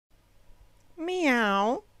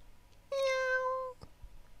Meow. Meow.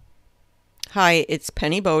 Hi, it's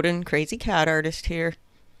Penny Bowden, Crazy Cat Artist here.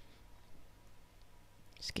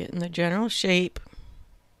 Just getting the general shape.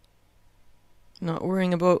 Not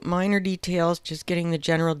worrying about minor details, just getting the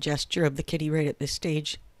general gesture of the kitty right at this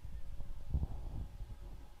stage.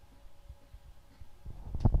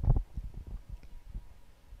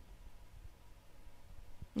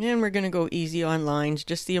 And we're going to go easy on lines,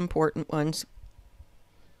 just the important ones.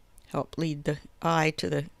 Help lead the eye to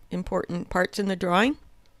the important parts in the drawing.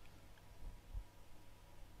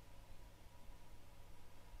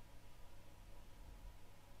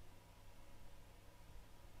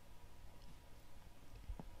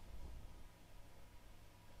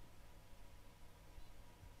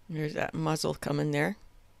 There's that muzzle coming there.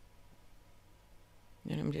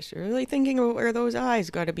 And I'm just really thinking about where those eyes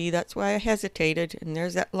got to be. That's why I hesitated. And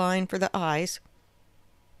there's that line for the eyes.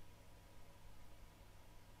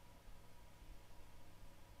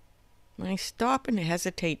 When I stop and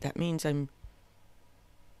hesitate, that means I'm,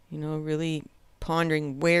 really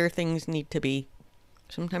pondering where things need to be.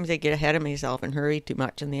 Sometimes I get ahead of myself and hurry too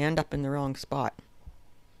much and they end up in the wrong spot.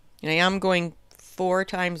 And I am going 4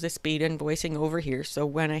 times the speed and voicing over here, so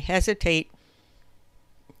when I hesitate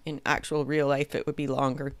in actual real life it would be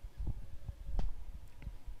longer.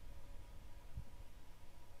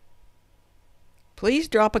 Please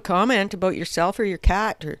drop a comment about yourself or your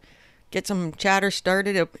cat, or get some chatter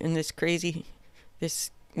started up in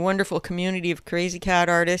this wonderful community of crazy cat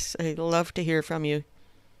artists. I'd love to hear from you.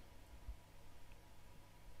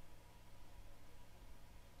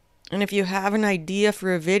 And if you have an idea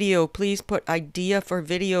for a video, please put idea for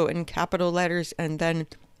video in capital letters and then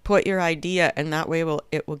put your idea, and that way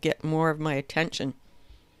it will get more of my attention.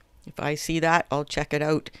 If I see that, I'll check it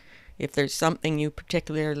out. If there's something you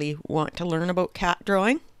particularly want to learn about cat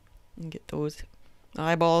drawing, and get those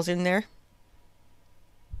eyeballs in there.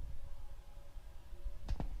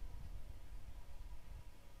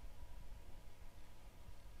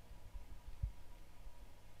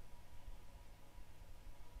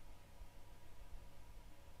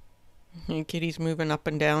 And kitty's moving up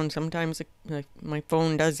and down. Sometimes my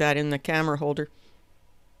phone does that in the camera holder.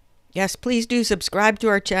 Yes, please do subscribe to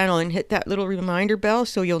our channel and hit that little reminder bell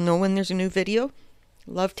so you'll know when there's a new video.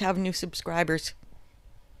 Love to have new subscribers.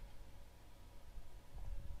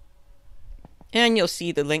 And you'll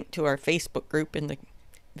see the link to our Facebook group in the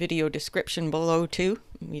video description below too.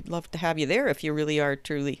 We'd love to have you there if you really are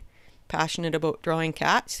truly passionate about drawing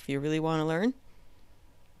cats, if you really want to learn.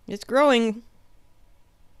 It's growing.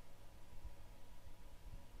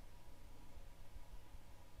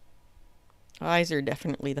 Eyes are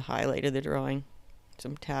definitely the highlight of the drawing.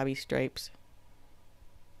 Some tabby stripes.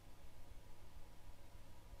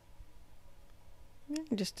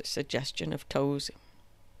 And just a suggestion of toes.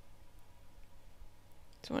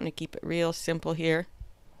 Just want to keep it real simple here.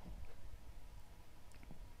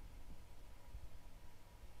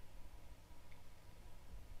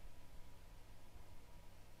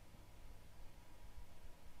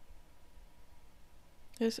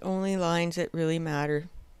 Just only lines that really matter.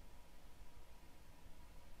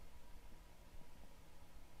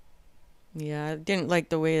 Yeah, I didn't like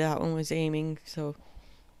the way that one was aiming, so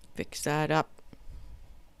fix that up.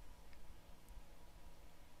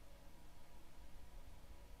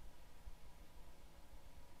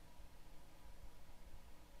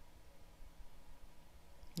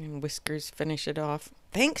 And whiskers finish it off.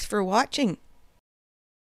 Thanks for watching.